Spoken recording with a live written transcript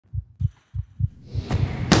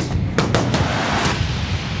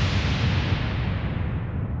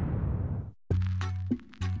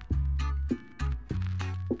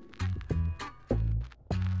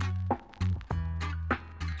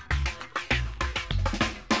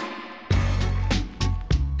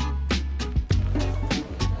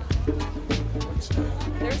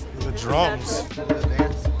drums.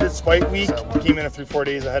 This fight week, came in 3-4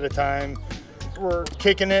 days ahead of time. We're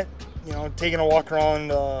kicking it, you know, taking a walk around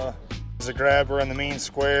Zagreb. We're in the main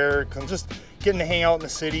square, just getting to hang out in the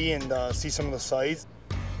city and see some of the sights.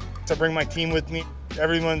 So I bring my team with me.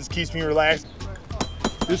 Everyone keeps me relaxed.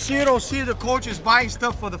 You don't see the coaches buying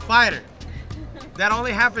stuff for the fighter. That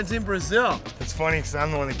only happens in Brazil. It's funny because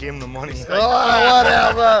I'm the one that gave him the money.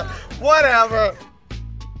 Oh, whatever.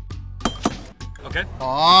 Okay.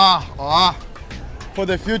 For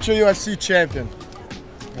the future UFC champion.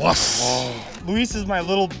 Luis is my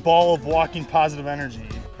little ball of walking positive energy.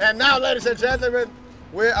 And now, ladies and gentlemen,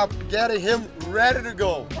 we are getting him ready to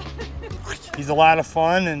go. He's a lot of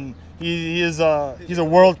fun, and he's a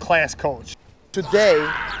world-class coach. Today,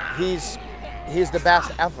 he's the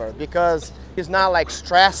best ever because he's not like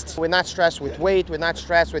stressed. We're not stressed with weight. We're not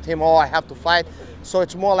stressed with him, oh, I have to fight. So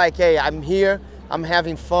it's more like, hey, I'm here, I'm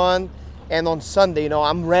having fun, and on Sunday, you know,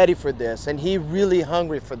 I'm ready for this. And he's really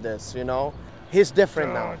hungry for this, you know. He's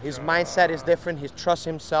different now. His mindset is different. He trusts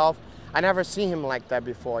himself. I never seen him like that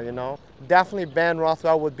before, you know. Definitely Ben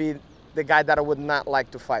Rothwell would be the guy that I would not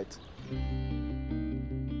like to fight.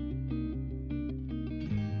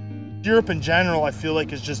 Europe in general, I feel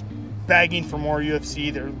like, is just begging for more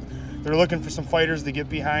UFC. They're looking for some fighters to get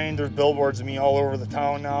behind. There's billboards of me all over the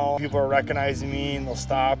town now. People are recognizing me and they'll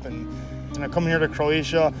stop. And I come here to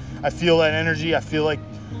Croatia, I feel that energy. I feel like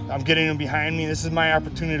I'm getting them behind me. This is my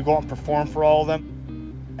opportunity to go out and perform for all of them.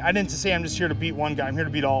 I didn't say I'm just here to beat one guy. I'm here to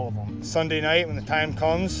beat all of them. Sunday night, when the time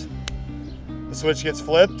comes, the switch gets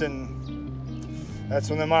flipped, and that's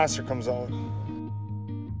when the monster comes out.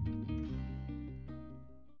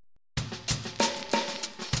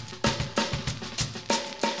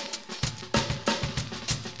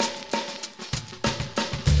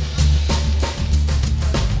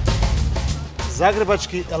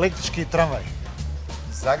 Zagrebački električki tramvaj.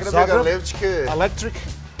 Zagreb Electric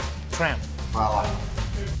tram. Hvala.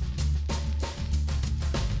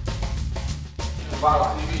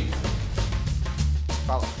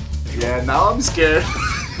 Yeah, now I'm scared.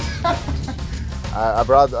 I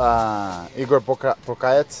brought Igor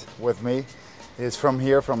Pokayets with me. He's from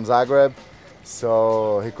here, from Zagreb,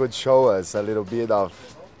 so he could show us a little bit of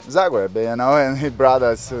Zagreb, you know, and he brought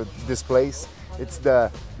us to this place. It's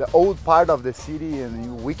the old part of the city,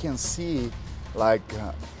 and we can see like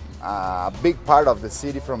a big part of the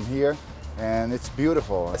city from here, and it's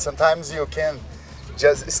beautiful. Sometimes you can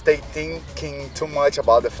just stay thinking too much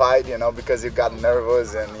about the fight, you know, because you got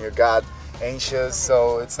nervous and you got anxious,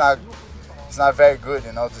 so it's not very good,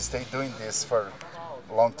 you know, to stay doing this for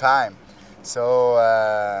a long time. So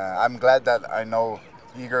I'm glad that I know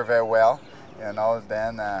Igor very well, you know,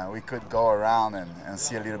 then we could go around and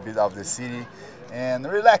see a little bit of the city and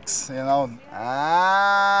relax, you know.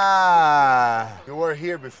 You were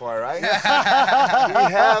here before, right? We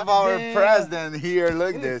have our president here,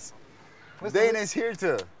 look at this. Dana is here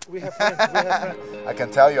too. We have friends. I can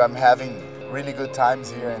tell you I'm having really good times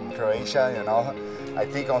here in Croatia, you know. I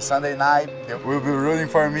think on Sunday night they will be rooting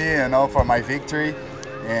for me, you know, for my victory.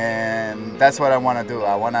 And that's what I want to do.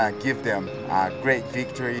 I want to give them a great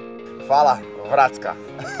victory. Hvala, Vratska.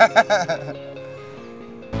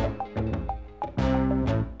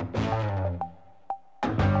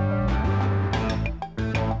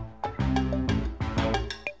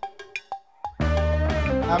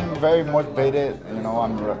 I'm very motivated, you know,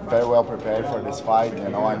 I'm very well prepared for this fight. You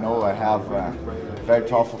know I have a very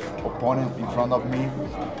tough opponent in front of me,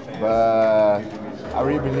 but I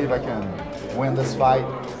really believe I can win this fight.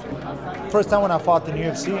 First time when I fought in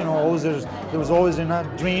UFC, you know, there was always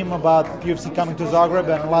a dream about UFC coming to Zagreb,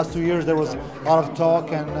 and in the last 2 years there was a lot of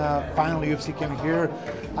talk, and finally UFC came here.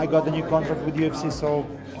 I got the new contract with UFC, so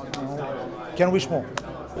you know, can't wish more.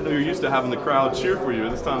 I know you're used to having the crowd cheer for you.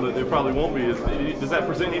 This time there probably won't be. Does that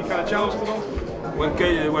present any kind of challenge to them?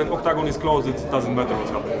 When octagon is closed, it doesn't matter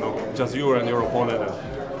what's happening. You know? Just you and your opponent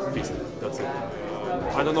and feast. That's it.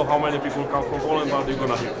 I don't know how many people come from Poland, but they're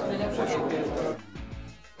gonna hear for sure.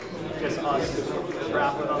 Just us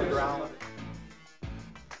rapping on the ground.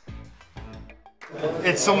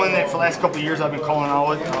 It's someone that for the last couple of years I've been calling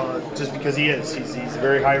out just because he is. He's a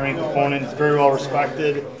very high-ranked opponent. He's very well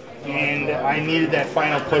respected. And I needed that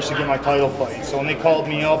final push to get my title fight. So when they called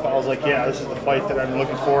me up, I was like, yeah, this is the fight that I've been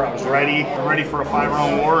looking for. I was ready. I'm ready for a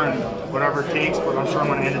 5-round war and whatever it takes, but I'm sure I'm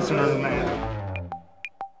going to end it sooner than that.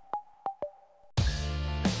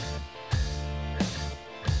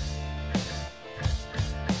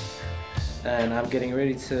 And I'm getting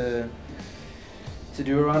ready to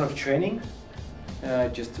do a round of training,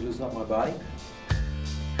 just to loosen up my body.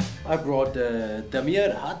 I brought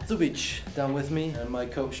Damir Hadzovic down with me and my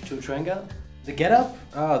coach Tultrenga. The get-up?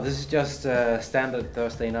 Oh, this is just standard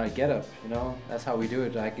Thursday night get-up, you know? That's how we do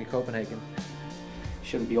it, like in Copenhagen.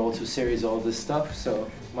 Shouldn't be all too serious, all this stuff, so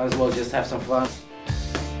might as well just have some fun.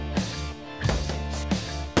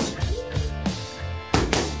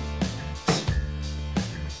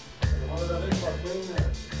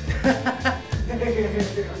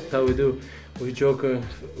 That's how we do. We're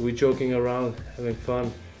joking around, having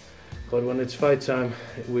fun. But when it's fight time,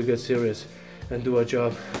 we get serious and do our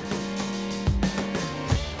job.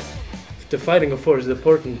 The fighting, of course, is the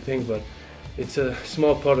important thing, but it's a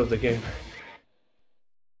small part of the game.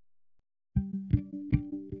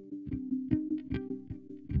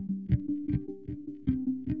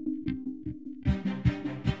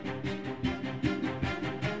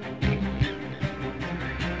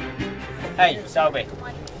 Hey, Dalby.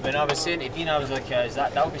 When I was saying to Dean, I was like, is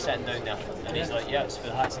that Dalby sitting down there? And he's like, yeah, it's for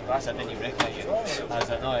the hats and glass, I didn't even recognise you. I was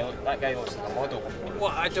like, no, that guy looks like a model.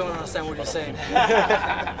 What? I don't understand what you're saying.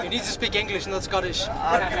 You need to speak English, not Scottish.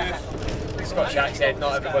 Scottish accent,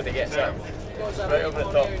 not everybody gets it. Right over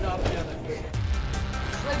the top.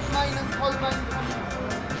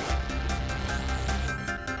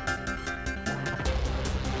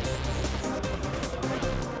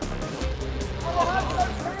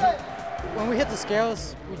 When we hit the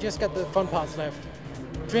scales, we just got the fun parts left.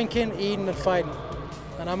 Drinking, eating and fighting.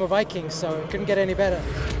 And I'm a Viking, so it couldn't get any better.